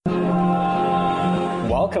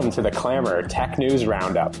Welcome to the Clamor Tech News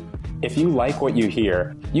Roundup. If you like what you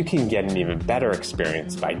hear, you can get an even better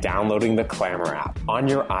experience by downloading the Clamor app on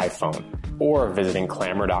your iPhone or visiting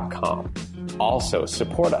clamor.com. Also,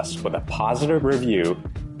 support us with a positive review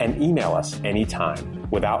and email us anytime.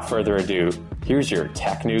 Without further ado, here's your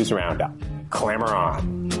Tech News Roundup. Clamor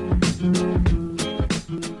on.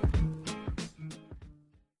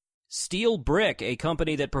 Steel Brick, a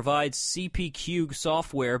company that provides CPQ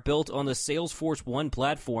software built on the Salesforce One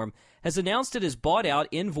platform, has announced it has bought out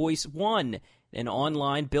Invoice One, an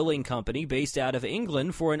online billing company based out of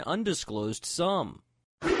England, for an undisclosed sum.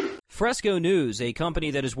 Fresco News, a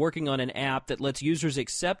company that is working on an app that lets users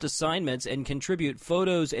accept assignments and contribute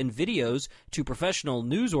photos and videos to professional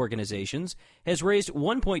news organizations, has raised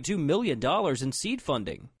 $1.2 million in seed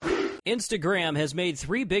funding. Instagram has made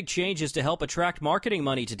 3 big changes to help attract marketing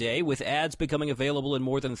money today, with ads becoming available in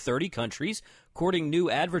more than 30 countries, courting new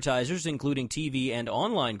advertisers including TV and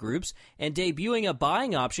online groups, and debuting a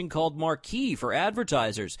buying option called Marquee for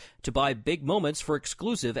advertisers to buy big moments for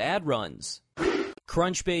exclusive ad runs.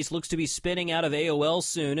 Crunchbase looks to be spinning out of AOL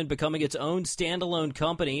soon and becoming its own standalone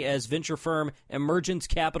company, as venture firm Emergence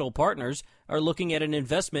Capital Partners are looking at an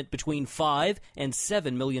investment between $5 and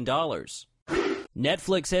 $7 million.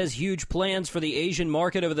 Netflix has huge plans for the Asian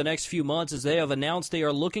market over the next few months, as they have announced they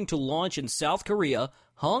are looking to launch in South Korea,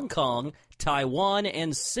 Hong Kong, Taiwan,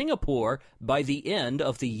 and Singapore by the end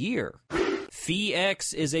of the year.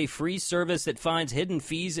 FeeX is a free service that finds hidden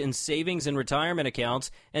fees in savings and retirement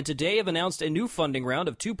accounts, and today have announced a new funding round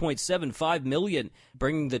of $2.75 million,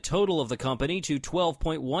 bringing the total of the company to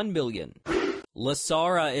 $12.1 million.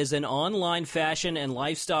 Lasara is an online fashion and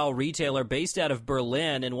lifestyle retailer based out of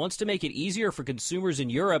Berlin and wants to make it easier for consumers in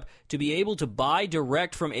Europe to be able to buy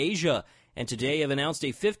direct from Asia, and today have announced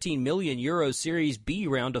a €15 million Series B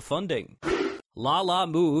round of funding.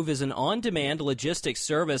 Lalamove is an on-demand logistics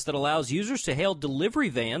service that allows users to hail delivery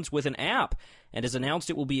vans with an app, and has announced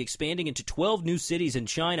it will be expanding into 12 new cities in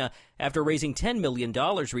China after raising $10 million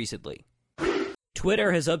recently.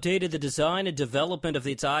 Twitter has updated the design and development of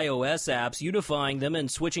its iOS apps, unifying them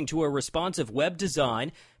and switching to a responsive web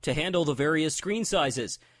design to handle the various screen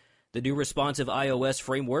sizes. The new responsive iOS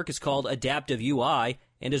framework is called Adaptive UI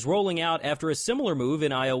and is rolling out after a similar move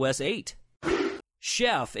in iOS 8.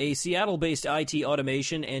 Chef, a Seattle-based IT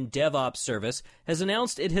automation and DevOps service, has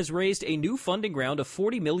announced it has raised a new funding round of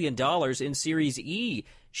 $40 million in Series E.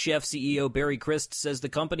 Chef CEO Barry Christ says the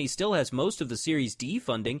company still has most of the Series D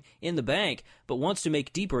funding in the bank, but wants to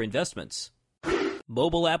make deeper investments.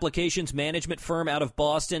 Mobile applications management firm out of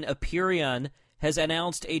Boston, Aperion, has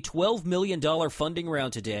announced a $12 million funding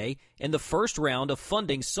round today, and the first round of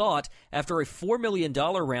funding sought after a $4 million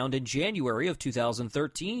round in January of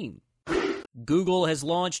 2013. Google has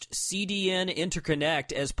launched CDN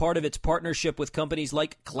Interconnect as part of its partnership with companies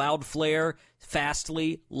like Cloudflare,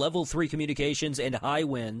 Fastly, Level 3 Communications, and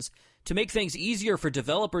Highwinds to make things easier for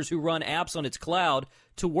developers who run apps on its cloud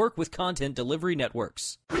to work with content delivery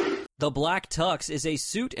networks. The Black Tux is a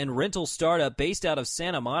suit and rental startup based out of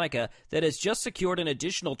Santa Monica that has just secured an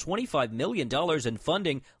additional $25 million in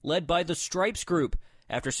funding led by the Stripes Group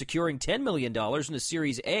after securing $10 million in a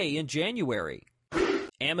Series A in January.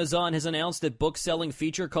 Amazon has announced that book-selling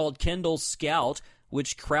feature called Kindle Scout,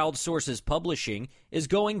 which crowdsources publishing, is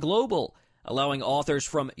going global, allowing authors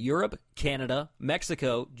from Europe, Canada,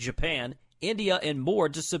 Mexico, Japan, India, and more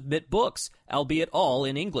to submit books, albeit all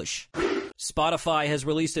in English. Spotify has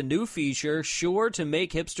released a new feature sure to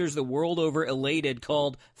make hipsters the world over elated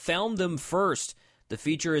called Found Them First. The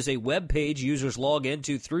feature is a web page users log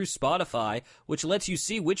into through Spotify, which lets you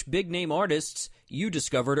see which big-name artists you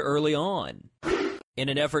discovered early on. In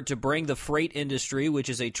an effort to bring the freight industry, which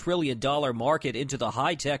is a $1 trillion market, into the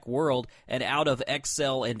high-tech world and out of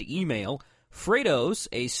Excel and email, Freightos,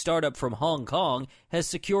 a startup from Hong Kong, has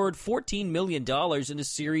secured $14 million in a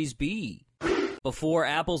Series B. Before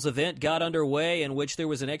Apple's event got underway, in which there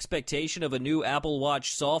was an expectation of a new Apple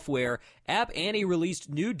Watch software, App Annie released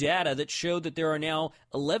new data that showed that there are now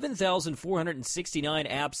 11,469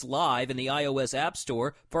 apps live in the iOS App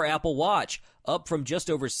Store for Apple Watch, up from just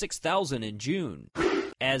over 6,000 in June.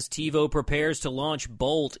 As TiVo prepares to launch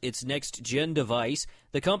Bolt, its next-gen device,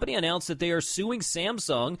 the company announced that they are suing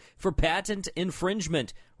Samsung for patent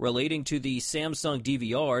infringement relating to the Samsung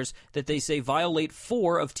DVRs that they say violate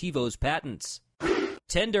 4 of TiVo's patents.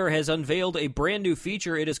 Tinder has unveiled a brand new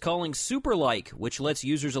feature it is calling Superlike, which lets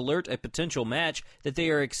users alert a potential match that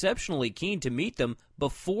they are exceptionally keen to meet them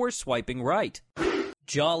before swiping right.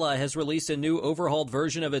 Jala has released a new overhauled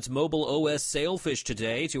version of its mobile OS Sailfish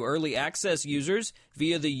today to early access users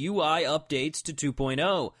via the UI updates to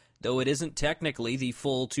 2.0, though it isn't technically the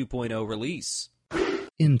full 2.0 release.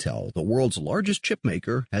 Intel, the world's largest chip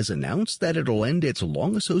maker, has announced that it'll end its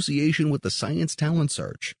long association with the science talent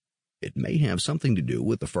search. It may have something to do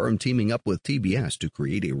with the firm teaming up with TBS to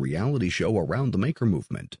create a reality show around the maker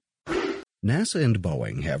movement. NASA and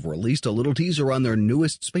Boeing have released a little teaser on their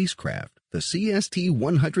newest spacecraft, the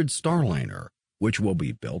CST-100 Starliner, which will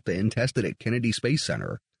be built and tested at Kennedy Space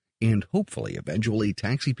Center and hopefully eventually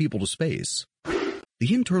taxi people to space.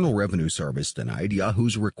 The Internal Revenue Service denied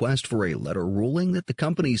Yahoo's request for a letter ruling that the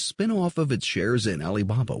company's spin-off of its shares in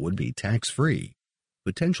Alibaba would be tax-free,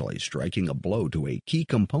 potentially striking a blow to a key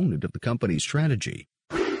component of the company's strategy.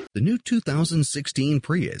 The new 2016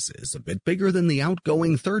 Prius is a bit bigger than the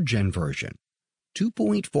outgoing third-gen version,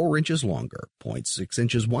 2.4 inches longer, 0.6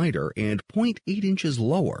 inches wider, and 0.8 inches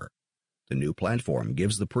lower. The new platform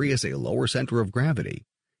gives the Prius a lower center of gravity,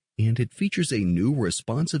 and it features a new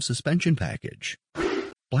responsive suspension package.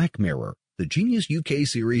 Black Mirror, the Genius UK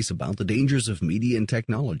series about the dangers of media and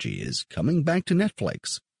technology, is coming back to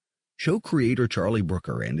Netflix. Show creator Charlie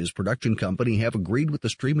Brooker and his production company have agreed with the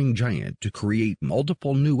streaming giant to create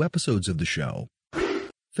multiple new episodes of the show.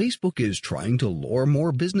 Facebook is trying to lure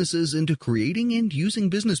more businesses into creating and using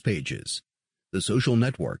business pages. The social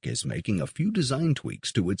network is making a few design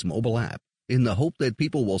tweaks to its mobile app in the hope that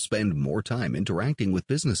people will spend more time interacting with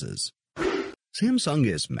businesses. Samsung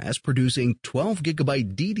is mass-producing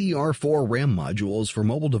 12GB DDR4 RAM modules for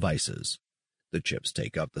mobile devices. The chips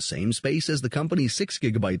take up the same space as the company's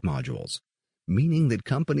 6GB modules, meaning that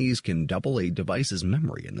companies can double a device's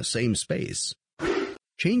memory in the same space.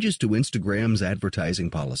 Changes to Instagram's advertising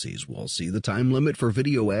policies will see the time limit for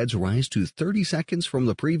video ads rise to 30 seconds from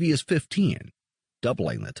the previous 15,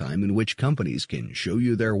 doubling the time in which companies can show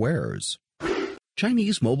you their wares.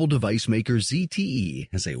 Chinese mobile device maker ZTE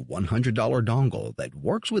has a $100 dongle that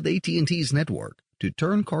works with AT&T's network to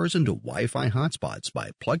turn cars into Wi-Fi hotspots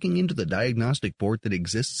by plugging into the diagnostic port that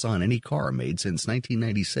exists on any car made since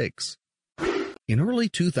 1996. In early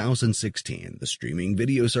 2016, the streaming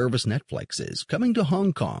video service Netflix is coming to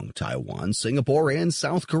Hong Kong, Taiwan, Singapore, and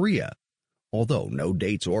South Korea, although no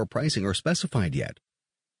dates or pricing are specified yet.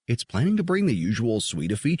 It's planning to bring the usual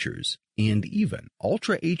suite of features and even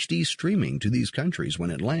Ultra HD streaming to these countries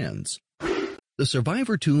when it lands. The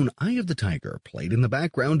Survivor tune Eye of the Tiger played in the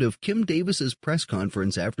background of Kim Davis's press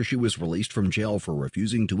conference after she was released from jail for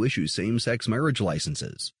refusing to issue same-sex marriage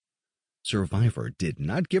licenses. Survivor did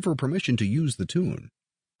not give her permission to use the tune.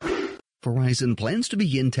 Verizon plans to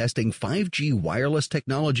begin testing 5G wireless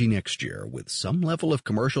technology next year with some level of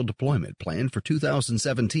commercial deployment planned for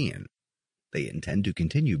 2017. They intend to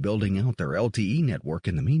continue building out their LTE network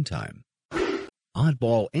in the meantime.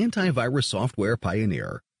 Oddball antivirus software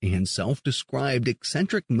pioneer and self-described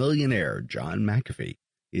eccentric millionaire John McAfee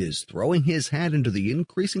is throwing his hat into the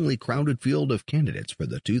increasingly crowded field of candidates for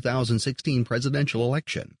the 2016 presidential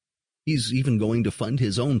election. He's even going to fund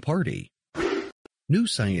his own party. New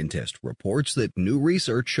Scientist reports that new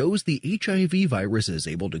research shows the HIV virus is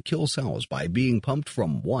able to kill cells by being pumped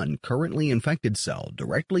from one currently infected cell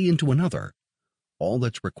directly into another. All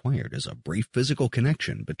that's required is a brief physical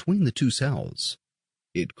connection between the two cells.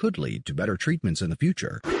 It could lead to better treatments in the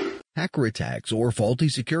future. Hacker attacks or faulty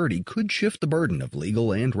security could shift the burden of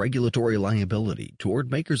legal and regulatory liability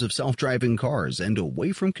toward makers of self-driving cars and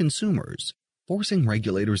away from consumers, forcing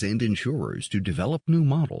regulators and insurers to develop new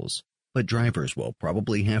models. But drivers will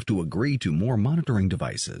probably have to agree to more monitoring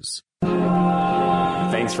devices.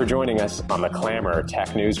 Thanks for joining us on the Clamor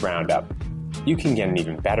Tech News Roundup. You can get an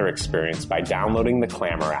even better experience by downloading the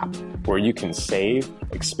Clamor app, where you can save,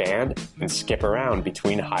 expand, and skip around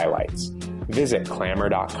between highlights. Visit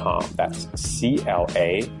clamor.com. That's CLAMMR,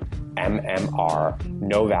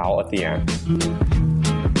 no vowel at the end.